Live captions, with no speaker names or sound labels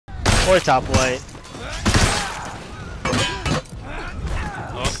Or top white.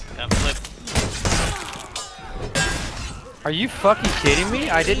 Oh, got flipped. Are you fucking kidding me?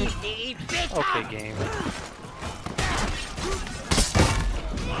 I didn't. Okay, game.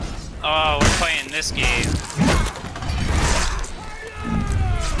 Oh, we're playing this game.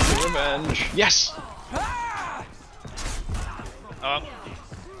 Revenge. Yes. Oh.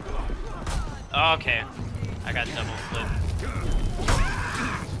 Oh, okay. I got double flip.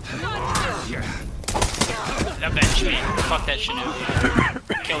 Avenge me. Fuck that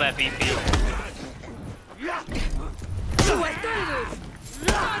Shinobi. Kill that VP.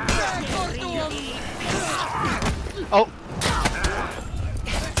 Oh.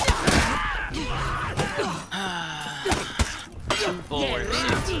 Bulwarks.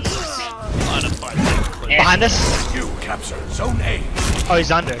 A lot of fun. Behind us. You captured Zone A. Oh,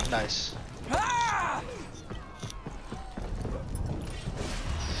 he's under. Nice.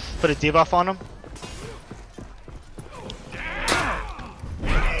 Put a debuff on him.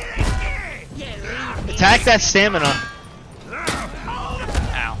 Attack that stamina.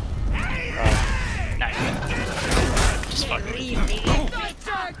 Ow. Nice. Just fuck.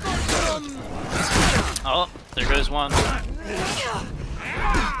 Oh, there goes one.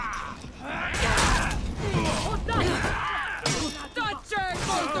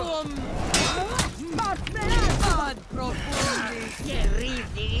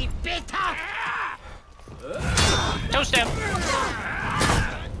 Toast him!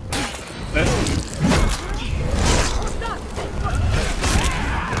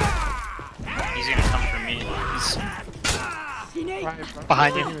 He's gonna come for me.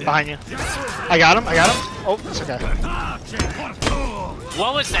 Behind you. Behind you. I got him. I got him. Oh, it's okay.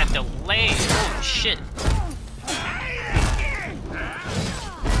 What was that delay? Holy shit.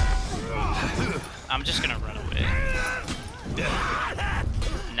 I'm just gonna run away.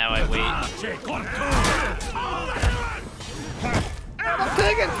 Now I wait. I'm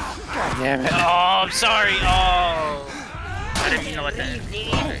taking. God damn it. Oh, I'm sorry. Oh. I didn't even know what that.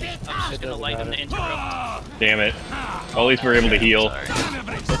 I'm just gonna light him to interrupt. Damn it. Well, at least we're able to heal.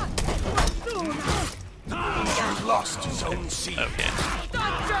 Lost Zone C. Okay.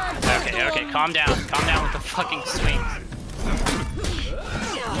 Okay, okay, calm down. Calm down with the fucking swing.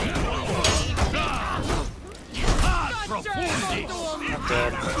 I'm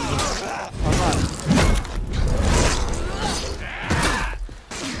dead.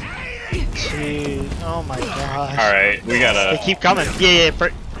 Jeez. Oh my gosh. Alright, we gotta. They keep coming. Yeah,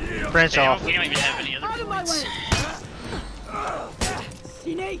 branch off. We don't even have any other points.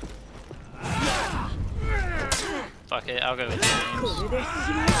 Fuck it, I'll go with James.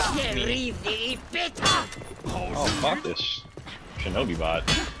 Oh, fuck this Shinobi bot.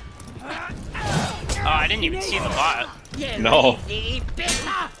 Oh, I didn't even see the bot. No. Leave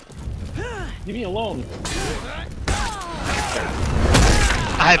me alone.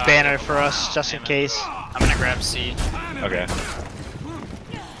 I have banner for us, just in case. I'm gonna grab C. Okay.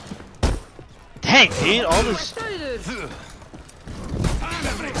 Dang, dude, all this.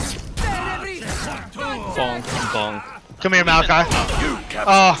 Bong, bong. Come here, Malachi. You captured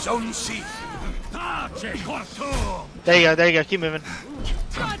Oh. Zone C. There you go, there you go. Keep moving.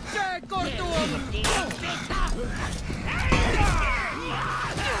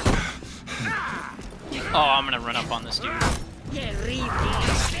 Oh, I'm gonna run up on this dude.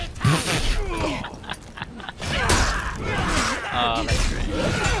 Oh, that's great.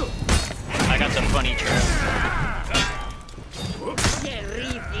 I got the funny trap.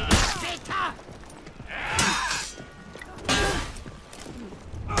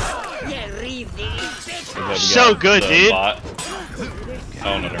 So good, dude. Bot.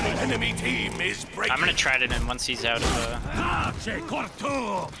 Oh, no, never mind. Enemy team is breaking. I'm gonna try it in once he's out of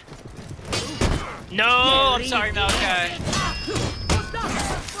No, I'm sorry, Malachi.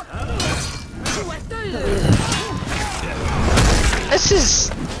 This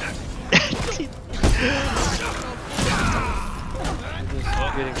is.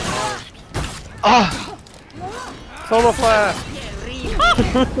 Oh, Solo flash.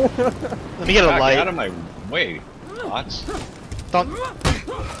 let me get a God, light. get out of my way, bots. Don't. Did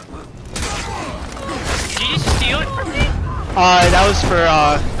you steal it from me? That was for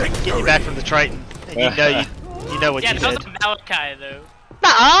getting you back from the Triton. And you know what Yeah, you that did. was a Malachi though. Nah,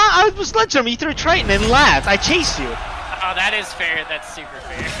 I was lunching him. You threw a Triton and laughed. I chased you. Oh, that is fair. That's super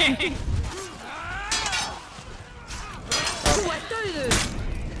fair.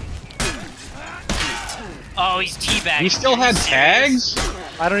 Oh, he's teabagging. He still had tags?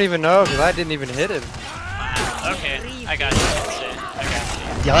 I don't even know because I didn't even hit him. Okay, I got you. I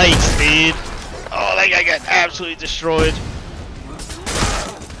got you. Yikes, dude. Oh, that guy got absolutely destroyed.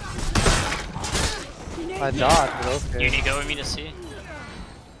 I dodged, but okay. You need to go with me to see?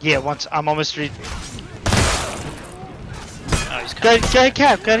 Yeah, once I'm almost ready. Oh, he's coming. Go ahead,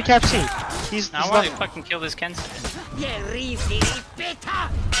 Cap. Go ahead, Cap C. He's I want to fucking kill this Kensei.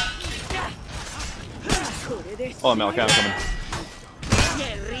 Oh, Malachi, I'm coming.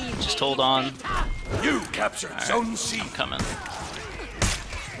 Just hold on. You captured Zone C. I'm coming.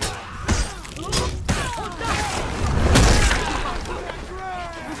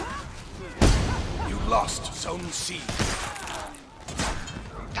 You lost Zone C.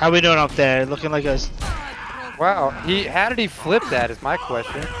 How we doing up there? Looking like us. Wow, how did he flip that is my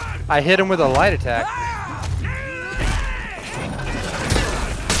question. I hit him with a light attack.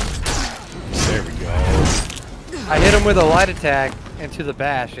 There we go. I hit him with a light attack into the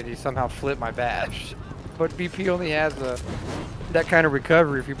bash and he somehow flipped my bash. But BP only has that kind of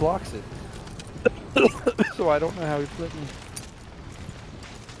recovery if he blocks it. So I don't know how he flipped me.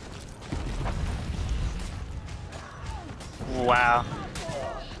 Wow.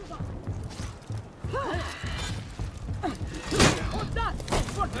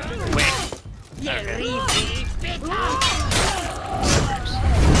 Wait.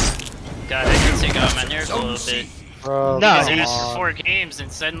 God, I can take out my nerves a little bit. Bro, No, He's come in it on. for 4 games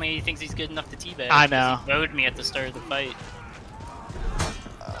and suddenly he thinks he's good enough to teabag. I know. He bowed me at the start of the fight.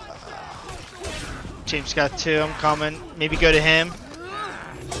 James got 2. I'm coming. Maybe go to him.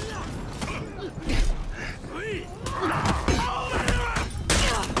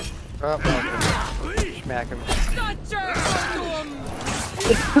 Oh, okay. Smack him.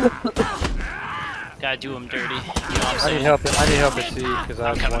 Gotta do him dirty. You know what I'm I need saying? help. I need help at C because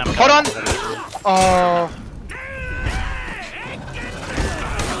I was coming, one- I'm Hold on. Oh.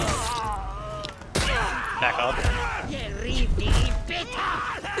 Back up.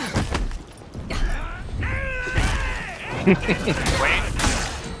 Wait.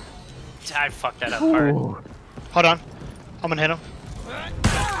 I fucked that up hard. Hold on. I'm gonna hit him.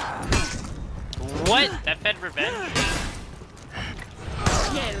 What? That fed revenge?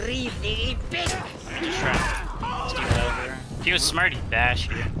 Let me just try to steal it over. If he was smart, he'd bash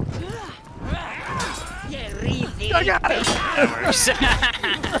you. I got it. That works.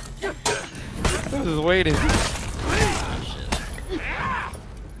 I was just waiting.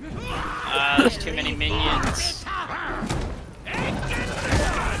 There's too many minions.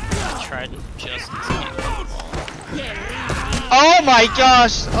 Tried just to get the ball. Oh my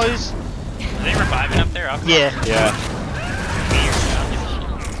gosh. Oh, he's... Are they reviving up there? Yeah. Yeah.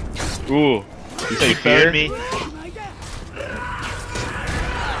 Ooh. You say fear? Burned me.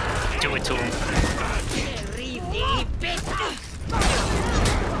 Do it to him.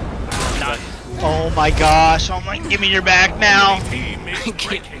 Not Oh my gosh. Oh my. Give me your back now. Team is give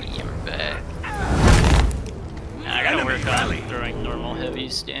breaking. me your back. I gotta work on throwing normal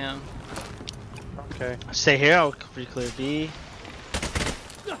heavies down. Okay. Stay here. I'll re-clear B.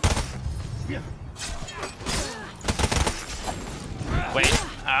 Wait.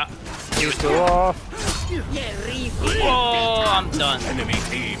 Do it to Go him. off. Oh, I'm done. Enemy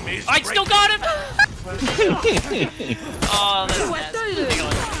team is I still got him! Oh, that's nasty. Hang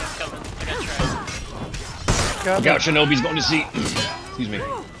on, it's coming. I gotta try. Got Look out, Shinobi's going to see. Excuse me.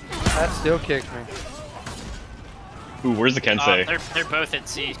 That still kicked me. Ooh, where's the Kensei? They're both at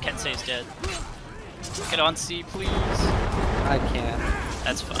C. Kensei's dead. Get on C, please. I can't.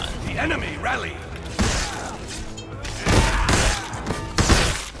 That's fine. the enemy rally.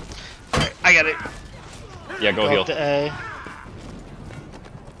 I got it. Yeah, go Go heal. up to A.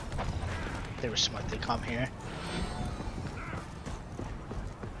 They were smart. They come here.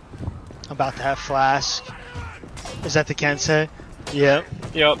 I'm about to have flask. Is that the Kensei? Yep.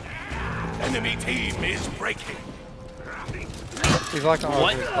 Yep. Enemy team is breaking. He's like, oh,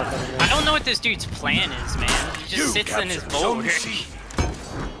 What? he's like, I don't know what this dude's plan is, man. He just sits in his captured Zone bulwark. C.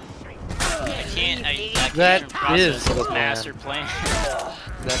 I can't That even process is the his plan. master plan.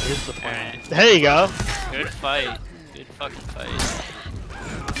 that is the plan. Alright, There you go. good fight. Good fucking fight.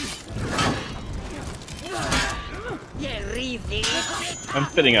 I'm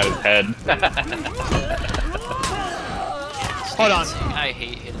fitting out his head. Hold on. I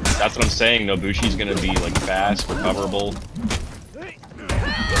hate him. That's what I'm saying. Nobushi's gonna be like fast, recoverable.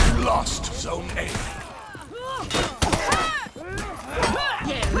 Lost Zone A.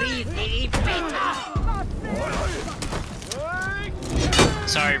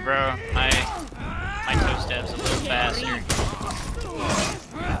 Sorry, bro. My toe stab's a little faster.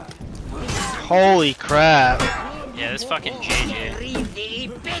 Holy crap. Yeah, this fucking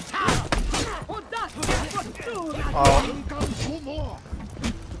JJ. Oh,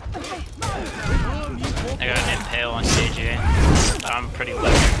 I got an impale on JJ. I'm pretty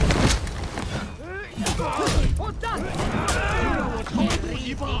low.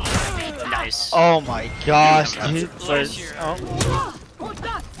 Nice. Oh my gosh, dude. Where's your- Oh.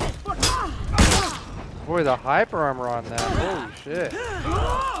 Boy, the hyper armor on that. Holy shit.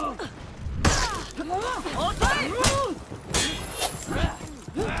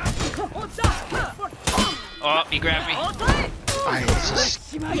 Oh, he grabbed me. I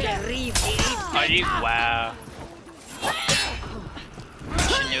just Are you? Wow.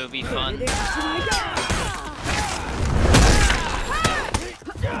 Shinobi fun.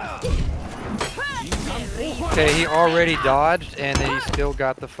 Okay, he already dodged, and then he still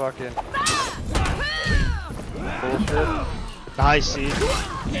got the fucking bullshit. nice, dude.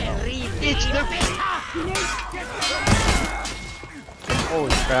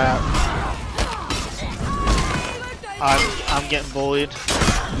 Holy crap. I'm getting bullied.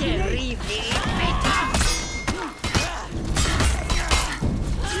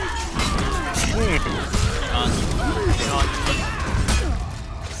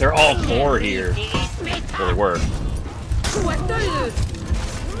 They're all four here. Well, they were.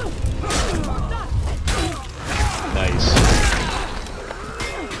 Nice.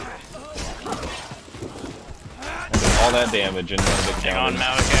 All that damage and no big Hang on,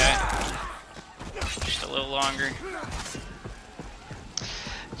 damage. Malachi. Just a little longer.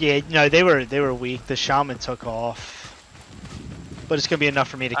 Yeah, no, they were weak. The shaman took off. But it's gonna be enough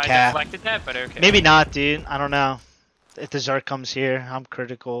for me to I cap. deflected that, but okay. Maybe not, dude. I don't know. If the Zerg comes here, I'm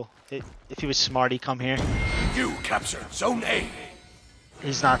critical. If he was smart, he'd come here. You captured Zone A.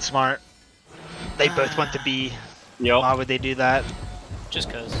 He's not smart. They both went to B. Yep. Why would they do that? Just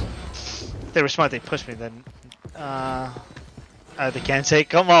cause. If they were smart, they'd push me then. They can't say,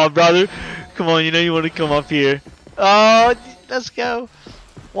 come on, brother. Come on, you know you want to come up here. Oh, let's go.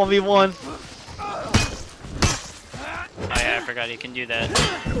 1v1. Oh yeah, I forgot you can do that.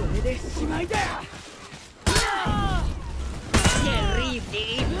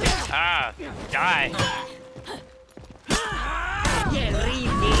 Ah, die.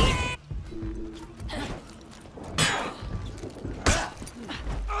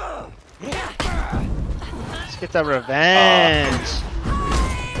 Let's get that revenge.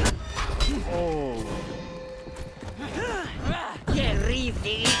 Oh.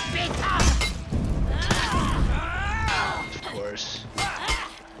 Of course.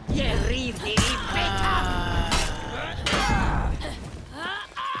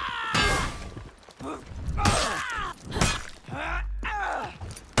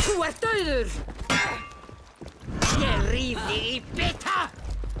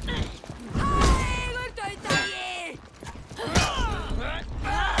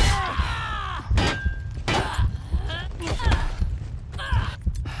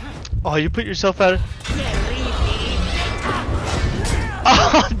 Oh, you put yourself out of...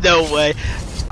 Oh, no way.